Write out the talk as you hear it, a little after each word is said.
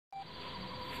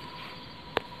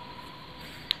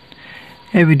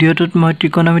এই ভিডিঅ'টোত মই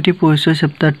ত্ৰিকোণমিতি পৰিচয়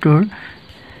চেপ্টাৰটোৰ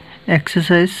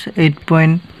এক্সাৰসাইজ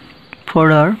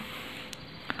 8.4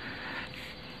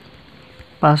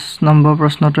 5 নম্বৰ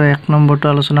প্ৰশ্নটো 1 নম্বৰটো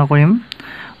আলোচনা কৰিম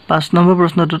 5 নম্বৰ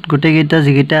প্ৰশ্নটোত গোটেইকেইটা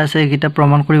যিকেইটা আছে এইকেইটা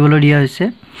প্ৰমাণ কৰিবলৈ দিয়া হৈছে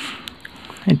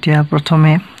এতিয়া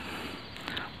প্ৰথমে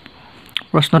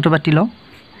প্ৰশ্নটো পাতি লওঁ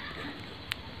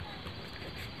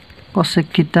cosec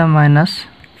theta minus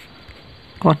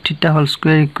cot theta whole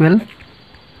square equal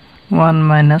 1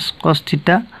 minus cos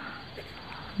theta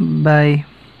by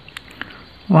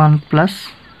 1 plus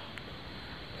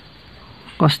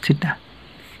cos theta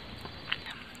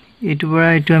এইটো পৰা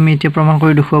এইটো আমি এতিয়া প্ৰমাণ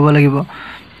কৰি দেখুৱাব লাগিব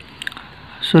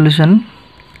সলিউশন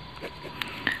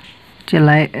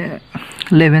চলাই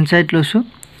 11 সাইড লৈছো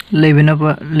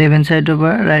 11 সাইডৰ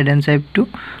পৰা ৰাইট হ্যান্ড সাইড টু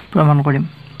প্ৰমাণ কৰিম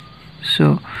so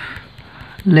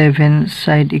 11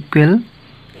 side equal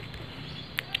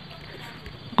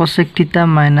cosec theta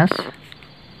minus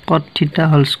cot theta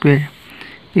whole square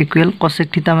equal cosec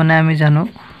theta মানে আমি জানো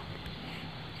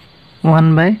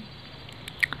 1 by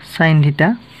sin theta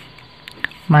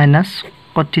minus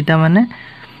cot theta মানে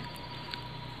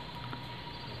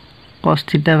cos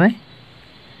theta by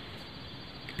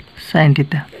sin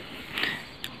theta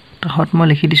তহত মই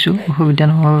লিখি দিছো অসুবিধা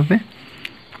নহব বাবে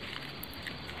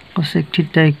cosec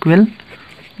theta equal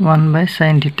 1 by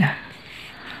sin theta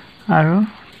আৰু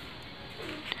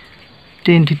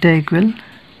tan theta equal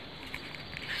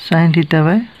sin theta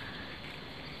by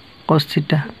cos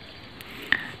theta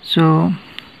so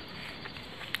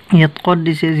ইয়াত cot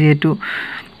দিছে যেহেতু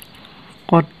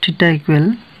cot theta equal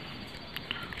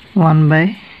 1 by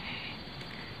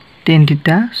tan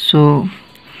theta so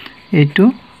এইটো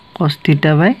cos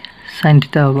theta by sin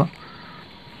theta হ'ব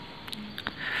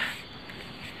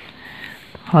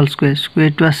whole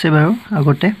square to আছে বাৰু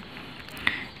আগতে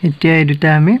এতিয়া এই দুটা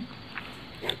আমি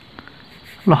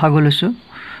লহাগ লৈছো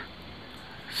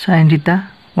sin theta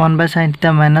 1 by sin theta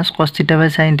minus cos theta by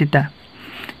sin theta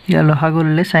ইয়া লহাগ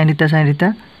ললে sin theta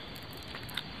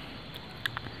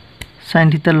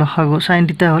লহাগ sin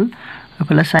theta হল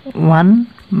আপলা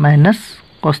 1 minus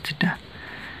cos theta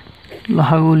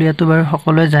লহাগ উলিয়াটো বাৰু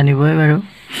সকলোৱে জানিবই বাৰু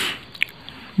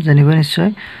জানিব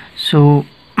নিশ্চয় সো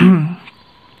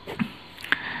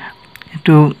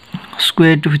to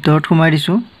square to ভিতৰত সোমাই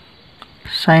দিছো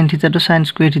sin theta to sin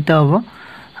square theta হ'ব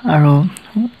আৰু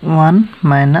 1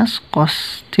 minus cos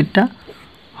theta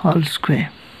whole square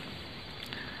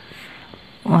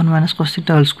 1 minus cos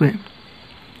theta whole square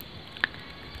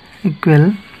equal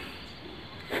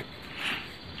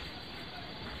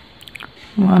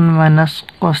 1 minus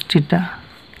cos theta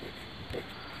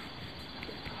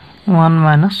 1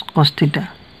 minus cos theta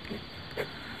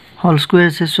whole square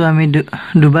আছে সো আমি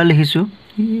দুবাৰ লিখিছো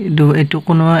এটো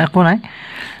কোনো একো নাই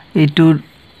এটো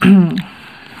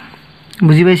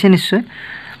বুজি পাইছে নিশ্চয়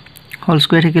whole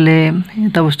square থাকিলে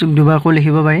এটা বস্তু দুবাৰ কৰি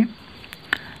লিখিব পাৰি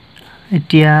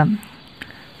এতিয়া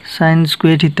sin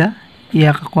square theta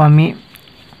ইয়াক আমি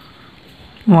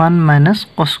 1 minus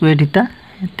cos square theta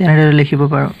তেনেদৰে লিখিব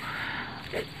পাৰো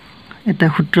এটা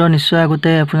সূত্ৰ নিশ্চয় আগতে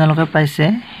আপোনালোকে পাইছে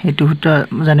এটো সূত্ৰ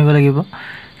জানিব লাগিব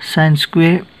sin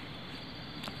square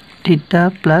theta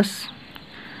plus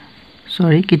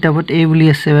sorry কিতাবত a বুলি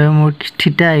আছে বাৰু মোৰ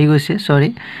theta আহি গৈছে sorry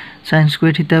sin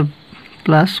square theta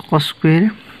plus cos square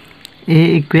a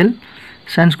equal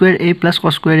sin square a plus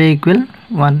cos square a equal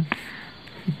 1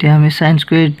 এতিয়া আমি sin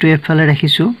square to এফালে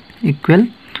ৰাখিছো equal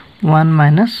 1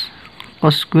 minus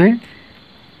cos square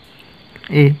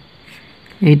a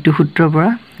এইটো সূত্ৰৰ পৰা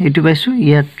এইটো পাইছো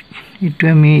ইয়াত এইটো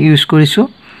আমি ইউজ কৰিছো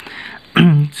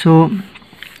so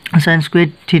sin square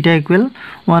theta equal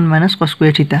 1 minus cos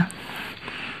square theta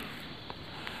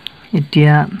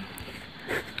এতিয়া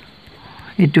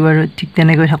এটো আৰু ঠিক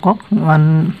তেনেকৈ থাকক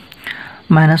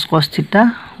 1 minus cos theta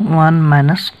 1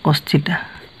 minus cos theta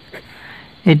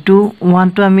এটো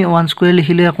 1 তো আমি 1 square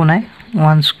লিখিলে একো নাই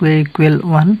 1 square equal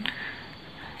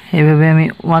 1 হেভাবে আমি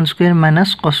 1 square minus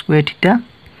cos square theta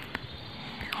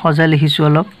হজা লিখিছো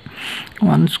অলপ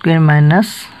 1 square minus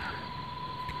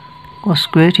cos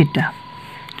square theta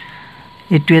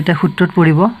এটো এটা সূত্ৰত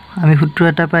পৰিব আমি সূত্ৰ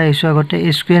এটা পাই আইছো আগতে a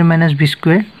square minus b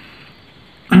square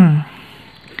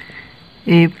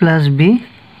a plus b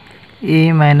a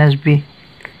minus b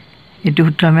এটো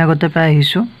সূত্ৰ আমি আগতে পাই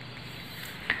আইছো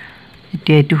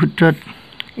এতিয়া এটো সূত্ৰত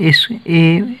a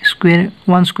square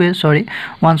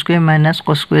 1 square minus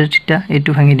cos square theta এটো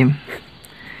ভাঙি দিম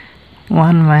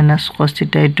 1 minus cos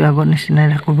theta এটো আগৰ নিচিনা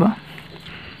ৰাখব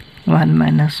 1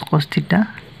 minus cos theta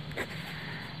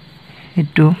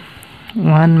এটো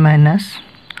 1 minus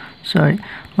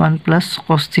 1 plus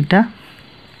cos theta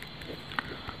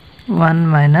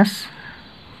 1 minus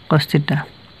cos theta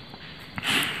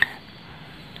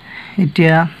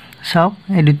এতিয়া চাওক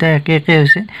এই দুটা একে একে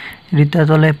হৈছে দুটা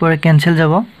তলে পৰে কেনসেল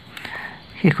যাব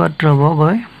শেষত ৰব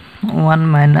গৈ 1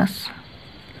 minus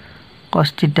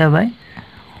cos theta by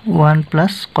 1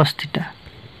 plus cos theta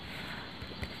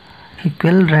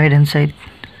equal right hand side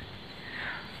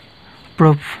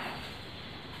proof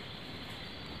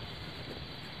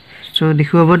so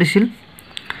দেখুৱাব দিছিল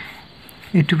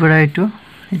এটু পৰা এটু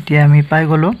এতিয়া আমি পাই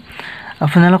গলো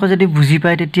আপোনালোকে যদি বুজি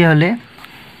পায় তেতিয়া হলে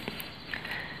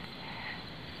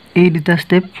এই দুটা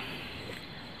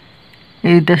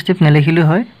স্টেপ নেলেখিলো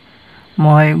হয়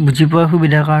মই বুজি পোৱাৰ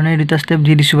সুবিধাৰ কাৰণে এই দুটা স্টেপ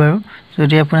দি দিছো বাৰু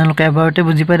যদি আপোনালোকে এবাৰতে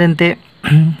বুজি পায় তেন্তে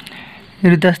এই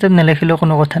দুটা স্টেপ নেলেখিলো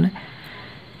কোনো কথা নাই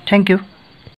থ্যাংক ইউ